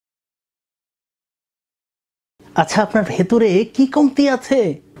আচ্ছা, আপনার ভেতরে কি কমতি আছে?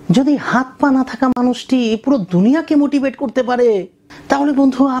 যদি হাত পা না থাকা মানুষটি পুরো দুনিয়াকে মোটিভেট করতে পারে, তাহলে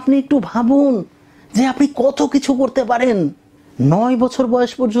বন্ধু আপনি একটু ভাবুন যে আপনি কত কিছু করতে পারেন। 9 বছর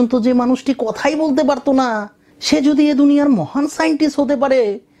বয়স পর্যন্ত যে মানুষটি কথাই বলতে পারতো না, সে যদি এ দুনিয়ার মহান সায়েন্টিস্ট হতে পারে,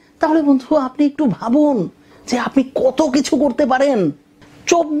 তাহলে বন্ধু আপনি একটু ভাবুন যে আপনি কত কিছু করতে পারেন।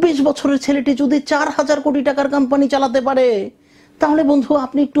 24 বছরের ছেলেটি যদি 4000 কোটি টাকার কোম্পানি চালাতে পারে, তাহলে বন্ধু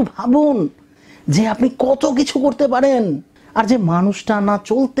আপনি একটু ভাবুন যে আপনি কত কিছু করতে পারেন। আর যে মানুষটা না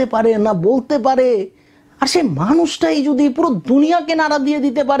চলতে পারে না বলতে পারে, আর সে মানুষটাই যদি পুরো দুনিয়াকে নাড়া দিয়ে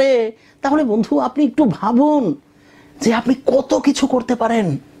দিতে পারে, তাহলে বন্ধু আপনি একটু ভাবুন যে আপনি কত কিছু করতে পারেন।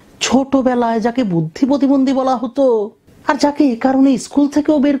 ছোটবেলায় যাকে বুদ্ধি প্রতিবন্ধী বলা হতো, আর যাকে এই কারণে স্কুল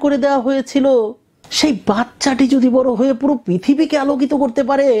থেকেও বের করে দেওয়া হয়েছিল, সেই বাচ্চাটি যদি বড় হয়ে পুরো পৃথিবীকে আলোকিত করতে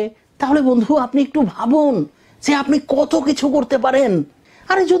পারে, তাহলে বন্ধু আপনি একটু ভাবুন যে আপনি কত কিছু করতে পারেন।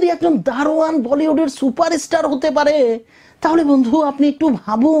 আরে যদি একজন দারোয়ান বলিউডের সুপারস্টার হতে পারে, তাহলে বন্ধু আপনি একটু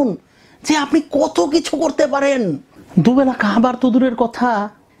ভাবুন যে আপনি কত কিছু করতে পারেন। দুবেলা খাবার তো দূরের কথা,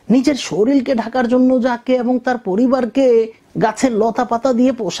 নিজের শরীরকে ঢাকার জন্য যাকে এবং তার পরিবারকে গাছের লতা পাতা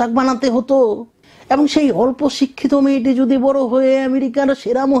দিয়ে পোশাক বানাতে হতো, এবং সেই অল্প শিক্ষিত মেয়েটি যদি বড় হয়ে আমেরিকার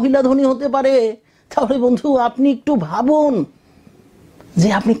সেরা মহিলা ধনী হতে পারে, তাহলে বন্ধু আপনি একটু ভাবুন যে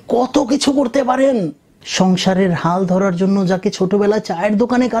আপনি কত কিছু করতে পারেন। সংসারের হাল ধরার জন্য যাকে ছোটবেলায় চায়ের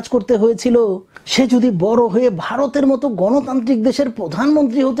দোকানে কাজ করতে হয়েছিল, সে যদি বড় হয়ে ভারতের মতো গণতান্ত্রিক দেশের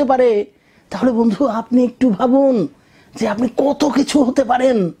প্রধানমন্ত্রী হতে পারে, তাহলে বন্ধু আপনি একটু ভাবুন যে আপনি কত কিছু হতে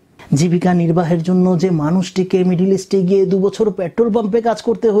পারেন। জীবিকা নির্বাহের জন্য যে মানুষটিকে মিডল ইস্টে গিয়ে 2 বছর পেট্রোল পাম্পে কাজ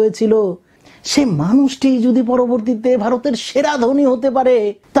করতে হয়েছিল, সে মানুষটি যদি পরবর্তীতে ভারতের সেরা ধনী হতে পারে,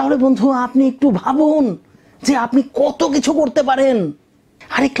 তাহলে বন্ধু আপনি একটু ভাবুন যে আপনি কত কিছু করতে পারেন।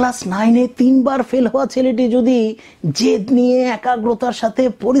 আরে ক্লাস 9-এ 3 বার ফেল হওয়া ছেলেটি যদি জেদ নিয়ে একাগ্রতার সাথে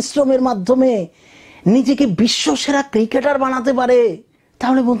পরিশ্রমের মাধ্যমে নিজেকে বিশ্ব সেরা ক্রিকেটার বানাতে পারে,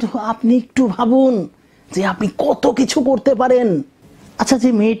 তাহলে বন্ধু আপনি একটু ভাবুন যে আপনি কত কিছু করতে পারেন। আচ্ছা, যে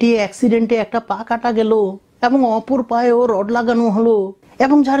মেয়েটি অ্যাক্সিডেন্টে একটা পা কাটা গেল এবং অপর পায়েও রড লাগানো হলো,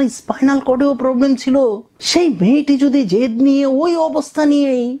 এবং যার স্পাইনাল কর্ডেও প্রবলেম ছিল, সেই মেয়েটি যদি জেদ নিয়ে ওই অবস্থা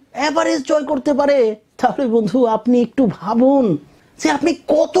নিয়েই এভারেস্ট জয় করতে পারে, তাহলে বন্ধু আপনি একটু ভাবুন যে আপনি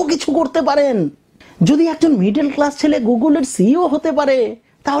কত কিছু করতে পারেন। যদি একজন মিডল ক্লাস ছেলে গুগলের সিইও হতে পারে,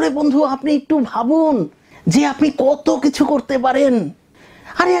 তাহলে বন্ধু আপনি একটু ভাবুন যে আপনি কত কিছু করতে পারেন।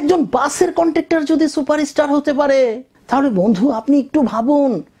 আর একজন বাসের কন্ডাক্টর যদি সুপারস্টার হতে পারে, তাহলে বন্ধু আপনি একটু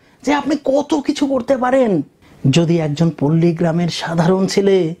ভাবুন যে আপনি কত কিছু করতে পারেন। যদি একজন পল্লী গ্রামের সাধারণ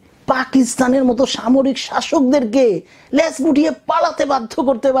ছেলে পাকিস্তানের মতো সামরিক শাসকদেরকে লেজ গুটিয়ে পালাতে বাধ্য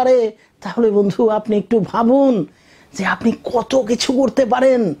করতে পারে, তাহলে বন্ধু আপনি একটু ভাবুন যে আপনি কত কিছু করতে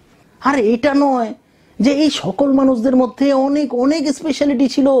পারেন। আর এটা নয় যে এই সকল মানুষদের মধ্যে অনেক অনেক স্পেশালিটি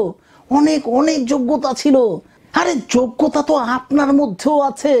ছিল, অনেক অনেক যোগ্যতা ছিল। আরে যোগ্যতা তো আপনার মধ্যেও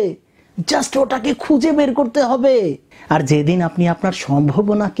আছে, জাস্ট ওটাকে খুঁজে বের করতে হবে। আর যেদিন আপনি আপনার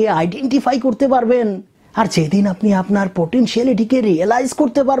সম্ভাবনাকে আইডেন্টিফাই করতে পারবেন, আর যেদিন আপনি আপনার পটেনশিয়ালিটিকে রিয়েলাইজ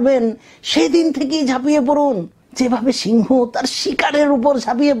করতে পারবেন, সেদিন থেকেই ঝাঁপিয়ে পড়ুন। যেভাবে সিংহ তার শিকারের উপর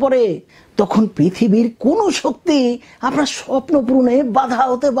ঝাঁপিয়ে পড়ে, তখন পৃথিবীর কোনো শক্তি আপনার স্বপ্ন পূরণে বাধা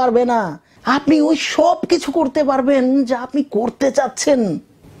হতে পারবে না। আপনি ওই সব কিছু করতে পারবেন যা আপনি করতে চাচ্ছেন,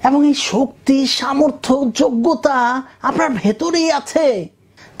 এবং এই শক্তি, সামর্থ্য, যোগ্যতা আপনার ভেতরেই আছে।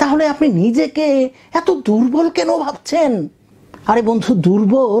 তাহলে আপনি নিজেকে এত দুর্বল কেন ভাবছেন? আরে বন্ধু,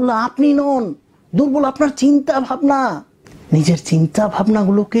 দুর্বল আপনি নন, দুর্বল আপনার চিন্তা ভাবনা। নিজের চিন্তা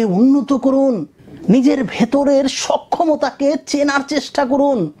ভাবনাগুলোকে উন্নত করুন, নিজের ভেতরের সক্ষমতাকে চেনার চেষ্টা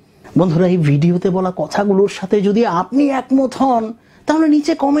করুন। বন্ধুরা, এই ভিডিওতে বলা কথাগুলোর সাথে যদি আপনি একমত হন, তাহলে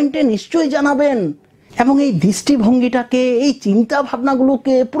নিচে কমেন্টে নিশ্চয়ই জানাবেন, এবং এই দৃষ্টিভঙ্গিটাকে, এই চিন্তা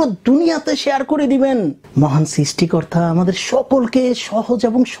ভাবনাগুলোকে পুরো দুনিয়াতে শেয়ার করে দিবেন। মহান সৃষ্টিকর্তা আমাদের সকলকে সহজ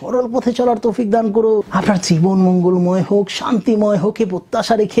এবং সরল পথে চলার তৌফিক দান করুন। আপনার জীবন মঙ্গলময় হোক, শান্তিময় হোক, এ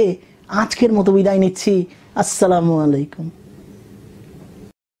প্রত্যাশা রেখে আজকের মতো বিদায় নিচ্ছি। আসসালামু আলাইকুম।